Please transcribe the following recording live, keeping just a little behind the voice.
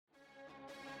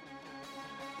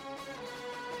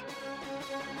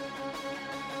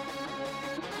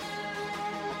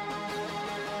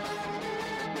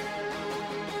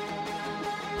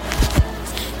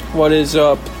What is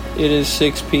up? It is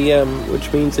 6 p.m.,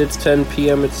 which means it's 10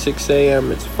 p.m., it's 6 a.m.,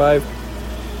 it's 5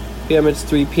 p.m., it's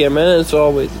 3 p.m., and as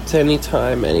always, it's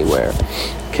anytime, anywhere.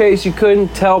 In case you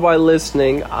couldn't tell by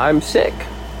listening, I'm sick.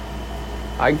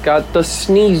 I got the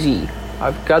sneezy,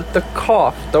 I've got the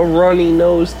cough, the runny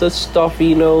nose, the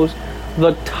stuffy nose,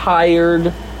 the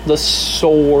tired, the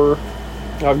sore.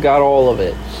 I've got all of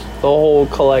it. The whole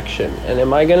collection. And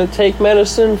am I going to take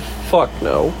medicine? Fuck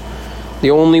no. The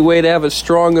only way to have a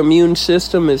strong immune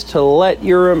system is to let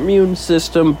your immune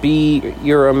system be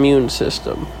your immune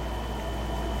system.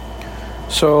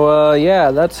 So,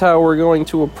 yeah, that's how we're going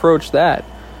to approach that.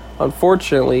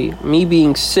 Unfortunately, me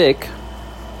being sick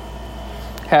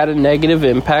had a negative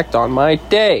impact on my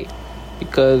day.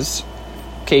 Because,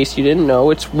 in case you didn't know,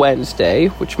 it's Wednesday,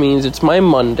 which means it's my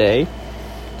Monday.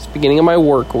 It's the beginning of my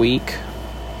work week.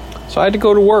 So I had to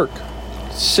go to work.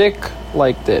 Sick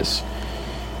like this.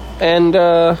 And,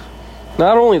 not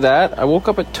only that, I woke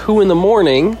up at 2 in the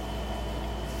morning.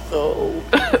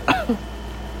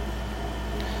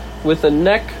 With a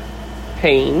neck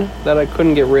pain that I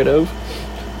couldn't get rid of.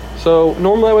 So,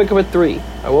 normally I wake up at 3.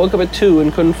 I woke up at 2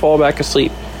 and couldn't fall back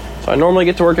asleep. So I normally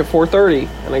get to work at 4:30.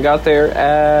 And I got there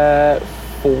at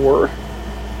 4.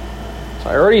 So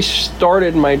I already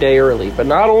started my day early. But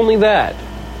not only that.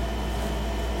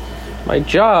 My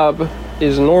job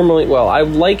is normally, well, I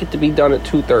like it to be done at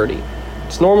 2:30.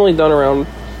 It's normally done around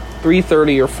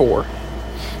 3:30 or 4.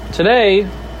 Today,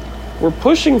 we're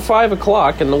pushing 5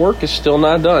 o'clock and the work is still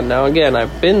not done. Now again,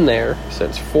 I've been there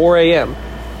since 4 a.m.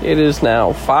 It is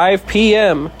now 5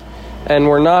 p.m. and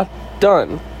we're not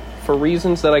done for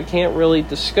reasons that I can't really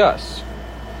discuss.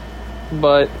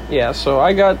 But, yeah, so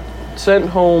I got sent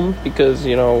home because,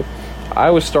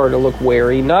 I was starting to look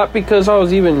wary. Not because I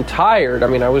was even tired. I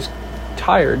mean, I was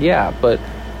tired, yeah, but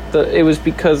it was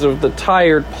because of the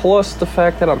tired plus the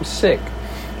fact that I'm sick,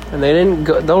 and they didn't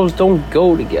go, those don't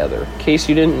go together, in case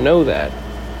you didn't know that.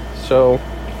 So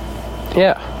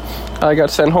yeah, I got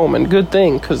sent home, and good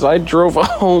thing, because I drove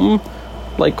home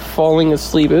like falling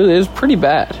asleep. It was pretty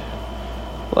bad.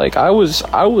 Like I was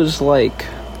like,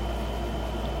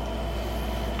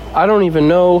 I don't even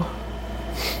know.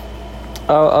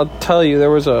 I'll tell you, there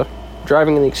was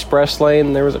driving in the express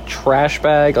lane, there was a trash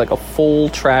bag, like a full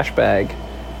trash bag,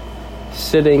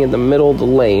 sitting in the middle of the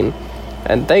lane.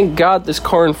 And thank God this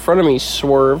car in front of me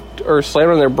swerved, or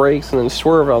slammed on their brakes and then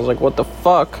swerved. I was like, what the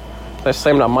fuck? I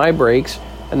slammed on my brakes,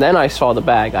 and then I saw the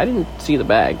bag. I didn't see the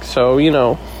bag. So,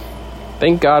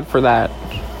 thank God for that.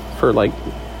 For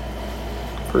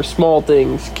small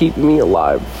things keeping me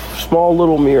alive. Small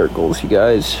little miracles, you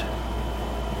guys.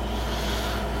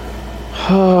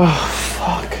 Oh,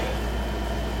 fuck.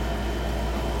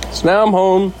 So now I'm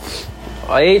home.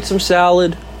 I ate some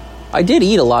salad. I did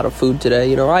eat a lot of food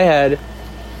today. I had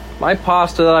my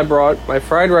pasta that I brought, my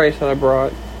fried rice that I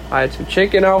brought. I had some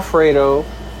chicken Alfredo.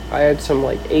 I had some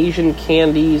Asian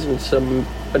candies and some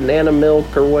banana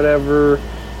milk or whatever.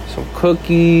 Some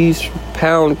cookies,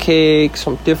 pound cake,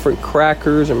 some different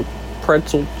crackers and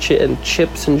pretzel and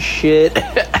chips and shit.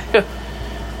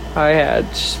 I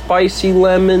had spicy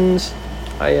lemons.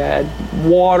 I had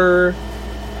water.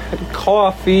 I had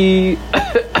coffee.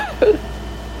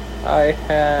 I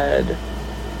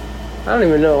don't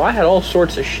even know. I had all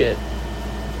sorts of shit.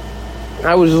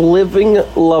 I was living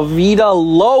la vida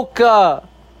loca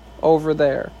over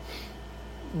there.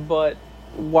 But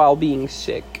while being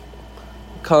sick.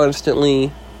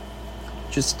 Constantly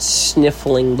just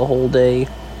sniffling the whole day.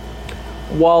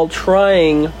 While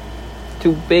trying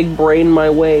to big brain my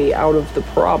way out of the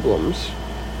problems.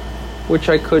 Which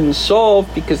I couldn't solve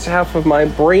because half of my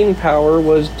brain power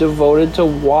was devoted to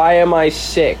why am I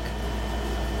sick?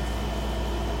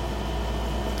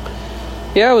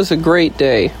 Yeah, it was a great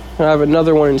day. I have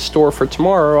another one in store for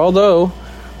tomorrow, although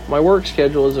my work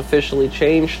schedule is officially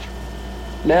changed.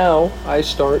 Now I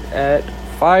start at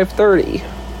 5:30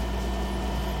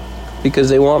 because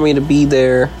they want me to be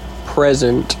there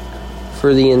present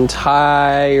for the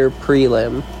entire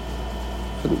prelim,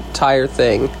 for the entire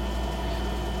thing.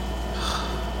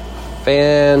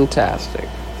 Fantastic.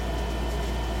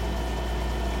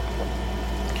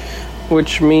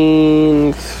 Which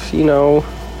means,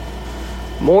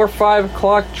 more 5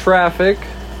 o'clock traffic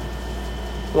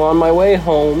on my way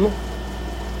home.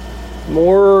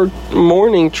 More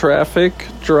morning traffic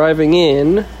driving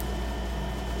in.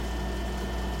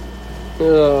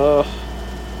 This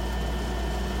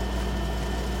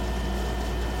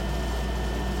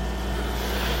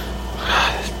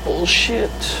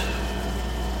bullshit.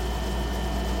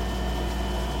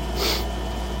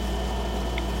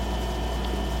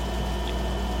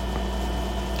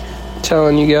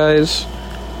 Telling you guys,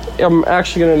 I'm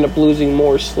actually going to end up losing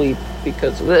more sleep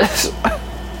because of this.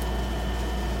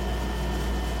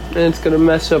 And it's going to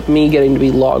mess up me getting to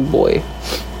be log boy.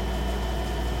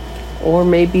 Or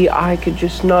maybe I could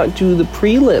just not do the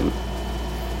prelim.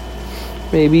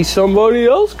 Maybe somebody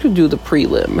else could do the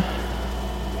prelim.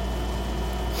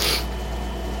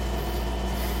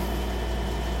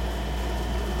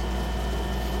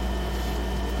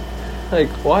 Like,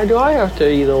 why do I have to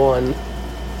be the one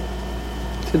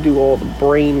to do all the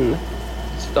brain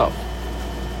stuff?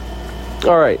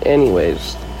 Alright,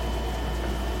 anyways.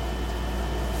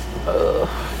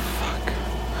 Fuck.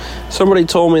 Somebody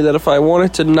told me that if I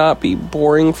wanted to not be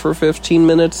boring for 15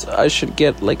 minutes, I should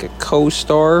get, like, a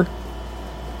co-star.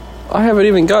 I haven't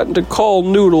even gotten to call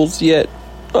Noodles yet.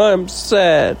 I'm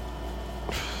sad.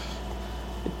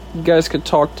 You guys could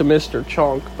talk to Mr.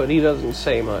 Chonk, but he doesn't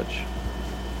say much.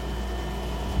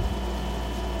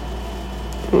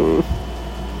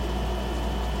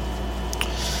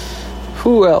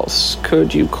 Who else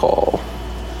could you call?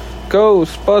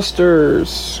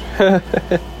 Ghostbusters.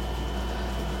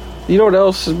 You know what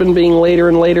else has been being later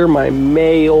and later? My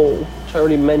mail. I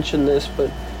already mentioned this,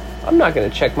 but I'm not going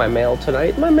to check my mail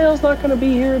tonight. My mail's not going to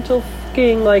be here until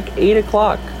fucking like 8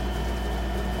 o'clock.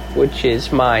 Which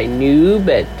is my new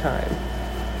bedtime.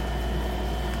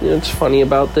 You know what's funny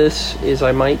about this is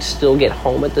I might still get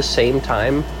home at the same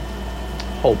time.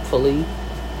 Hopefully.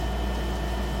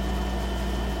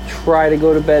 Try to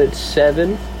go to bed at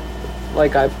 7.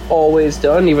 Like I've always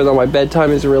done, even though my bedtime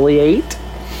is really 8.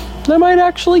 I might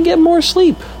actually get more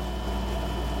sleep.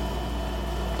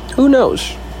 Who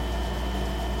knows?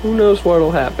 Who knows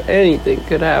what'll happen? Anything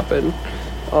could happen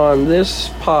on this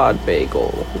pod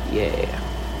bagel. Yeah.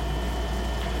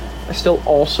 I still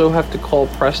also have to call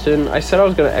Preston. I said I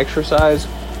was going to exercise.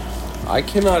 I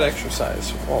cannot exercise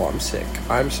while I'm sick.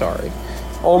 I'm sorry.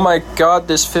 Oh my god,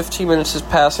 this 15 minutes is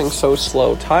passing so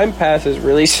slow. Time passes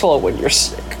really slow when you're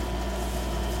sick.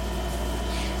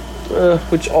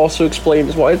 Which also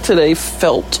explains why today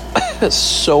felt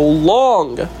so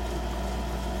long.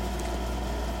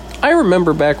 I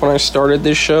remember back when I started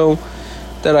this show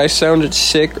that I sounded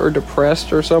sick or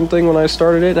depressed or something when I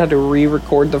started it. I had to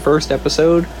re-record the first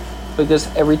episode because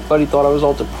everybody thought I was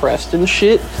all depressed and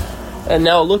shit. And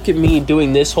now look at me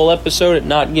doing this whole episode and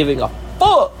not giving a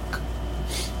fuck.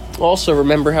 Also,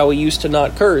 remember how we used to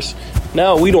not curse.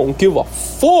 Now we don't give a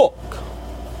fuck.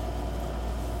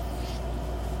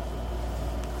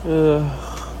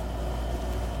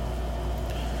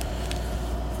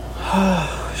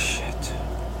 Shit.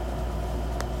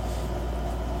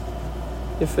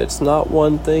 If it's not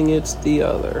one thing, it's the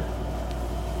other.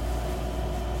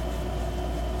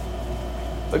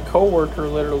 The coworker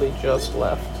literally just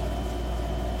left.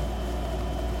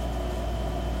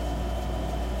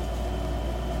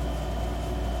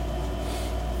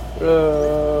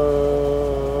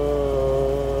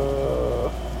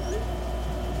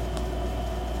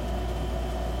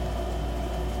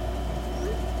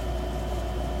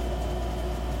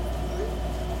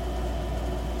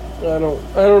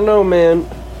 I don't know, man.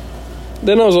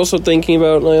 Then I was also thinking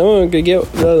about, like, I'm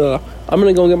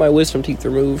gonna go get my wisdom teeth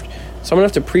removed. So I'm gonna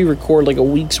have to pre-record, like, a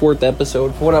week's worth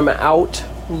episode for when I'm out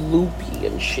loopy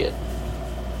and shit.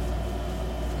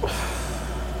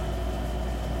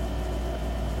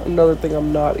 Another thing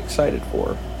I'm not excited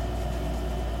for.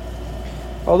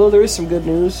 Although there is some good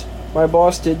news. My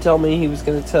boss did tell me he was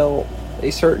gonna tell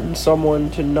a certain someone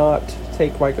to not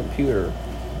take my computer.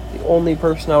 The only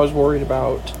person I was worried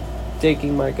about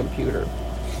taking my computer.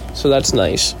 So that's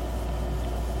nice.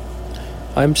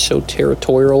 I'm so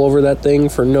territorial over that thing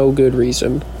for no good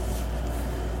reason.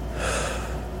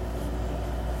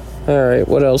 Alright,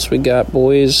 what else we got,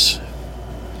 boys?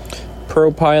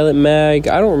 Pro Pilot Mag.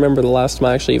 I don't remember the last time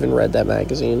I actually even read that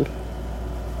magazine.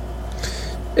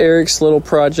 Eric's little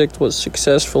project was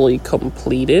successfully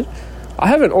completed. I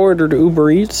haven't ordered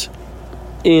Uber Eats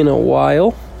in a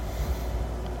while.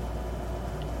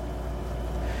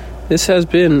 This has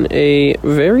been a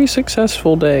very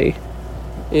successful day,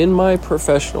 in my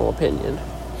professional opinion.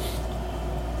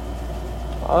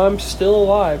 I'm still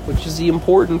alive, which is the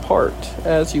important part,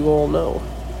 as you all know.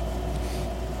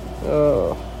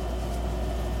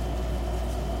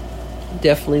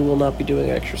 Definitely will not be doing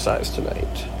exercise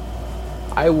tonight.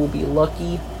 I will be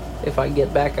lucky if I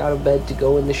get back out of bed to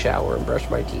go in the shower and brush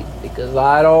my teeth, because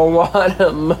I don't want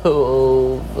to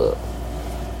move.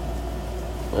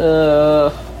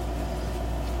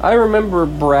 I remember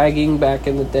bragging back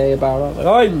in the day about, I was like,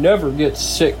 I never get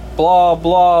sick, blah,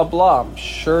 blah, blah. I'm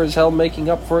sure as hell making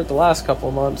up for it the last couple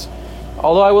of months.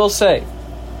 Although I will say,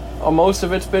 most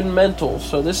of it's been mental,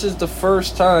 so this is the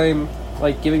first time,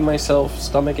 like, giving myself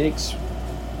stomach aches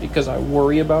because I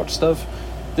worry about stuff.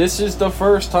 This is the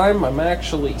first time I'm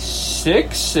actually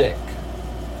sick.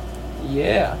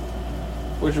 Yeah.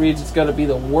 Which means it's gonna be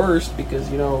the worst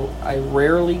because, I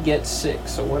rarely get sick.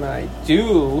 So when I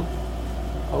do,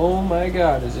 oh my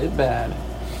god, is it bad.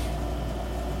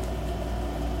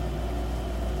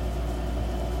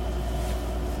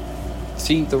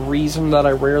 See, the reason that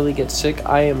I rarely get sick,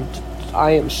 I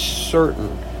am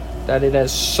certain that it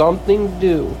has something to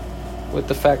do with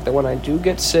the fact that when I do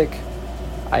get sick,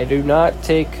 I do not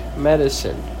take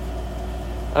medicine.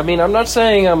 I mean, I'm not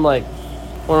saying I'm like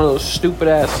one of those stupid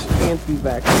ass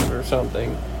anti-vaxxers or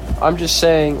something. I'm just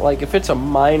saying, like, if it's a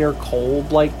minor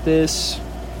cold like this,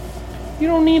 you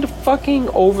don't need fucking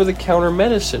over-the-counter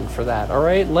medicine for that,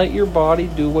 alright? Let your body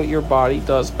do what your body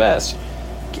does best.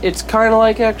 It's kind of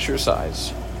like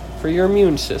exercise for your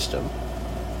immune system.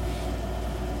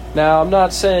 Now, I'm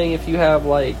not saying if you have,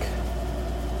 like,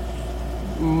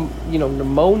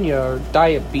 pneumonia or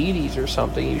diabetes or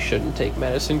something, you shouldn't take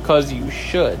medicine, because you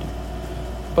should.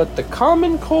 But the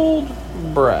common cold,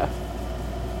 bruh.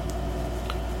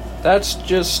 That's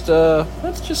just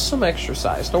some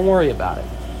exercise. Don't worry about it.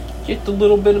 Get the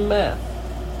little bit of math.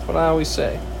 That's what I always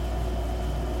say.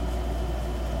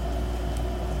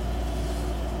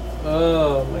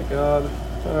 Oh my god.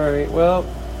 Alright, well.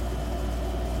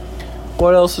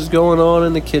 What else is going on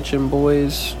in the kitchen,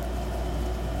 boys?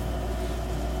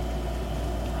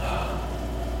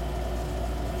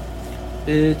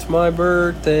 It's my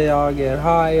birthday, I'll get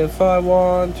high if I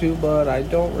want to, but I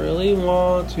don't really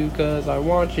want to, cause I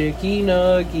want chicky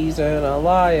nuggies, and I'll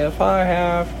lie if I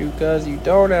have to, cause you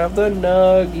don't have the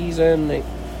nuggies, and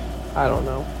I don't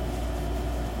know.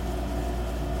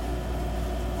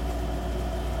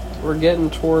 We're getting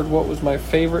toward what was my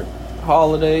favorite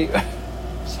holiday.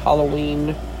 It's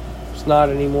Halloween. It's not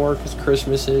anymore, cause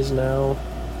Christmas is now.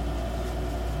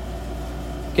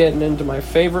 Getting into my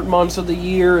favorite months of the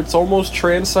year. It's almost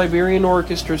Trans-Siberian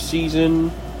Orchestra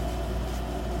season.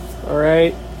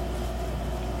 Alright.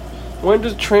 When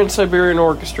does Trans-Siberian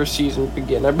Orchestra season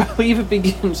begin? I believe it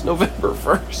begins November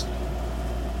 1st.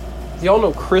 Y'all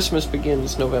know Christmas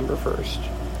begins November 1st.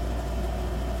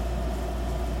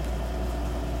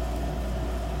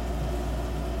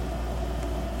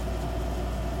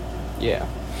 Yeah.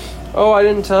 Oh, I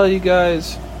didn't tell you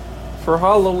guys. For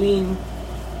Halloween...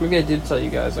 Maybe I did tell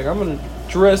you guys, like, I'm gonna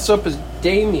dress up as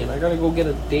Damien. I gotta go get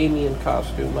a Damien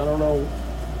costume. I don't know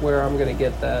where I'm gonna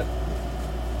get that.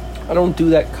 I don't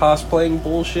do that cosplaying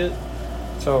bullshit.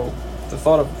 So, the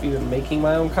thought of even making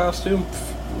my own costume?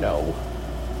 No.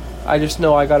 I just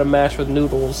know I gotta match with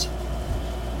Noodles.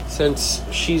 Since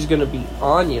she's gonna be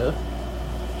Anya.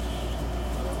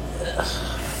 Ugh,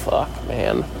 fuck,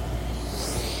 man.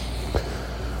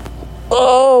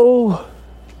 Oh!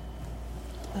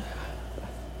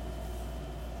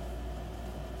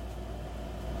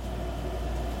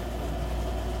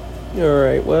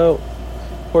 Alright, well,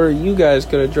 what are you guys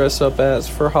going to dress up as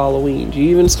for Halloween? Do you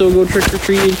even still go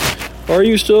trick-or-treating? Or are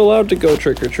you still allowed to go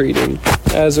trick-or-treating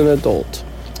as an adult?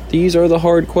 These are the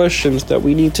hard questions that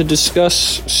we need to discuss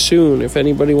soon. If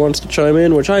anybody wants to chime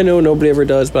in, which I know nobody ever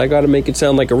does, but I got to make it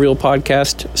sound like a real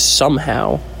podcast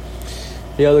somehow.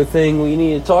 The other thing we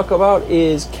need to talk about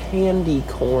is candy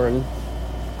corn.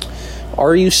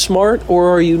 Are you smart or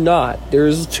are you not?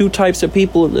 There's two types of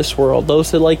people in this world.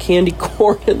 Those that like candy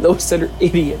corn and those that are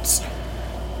idiots.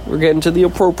 We're getting to the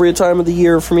appropriate time of the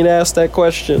year for me to ask that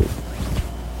question.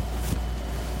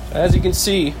 As you can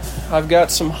see, I've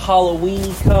got some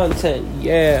Halloween content.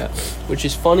 Yeah. Which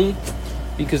is funny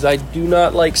because I do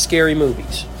not like scary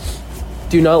movies.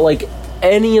 Do not like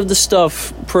any of the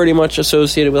stuff pretty much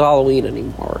associated with Halloween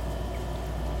anymore.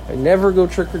 I never go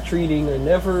trick-or-treating. I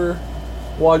never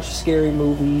watch scary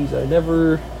movies. I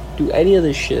never do any of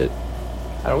this shit.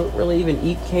 I don't really even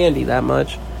eat candy that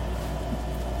much.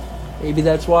 Maybe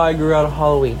that's why I grew out of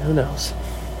Halloween. Who knows?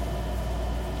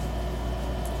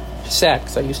 Sad,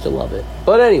 because I used to love it.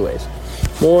 But anyways,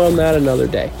 more on that another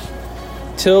day.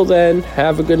 Till then,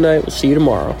 have a good night. We'll see you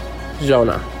tomorrow.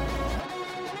 Jonah.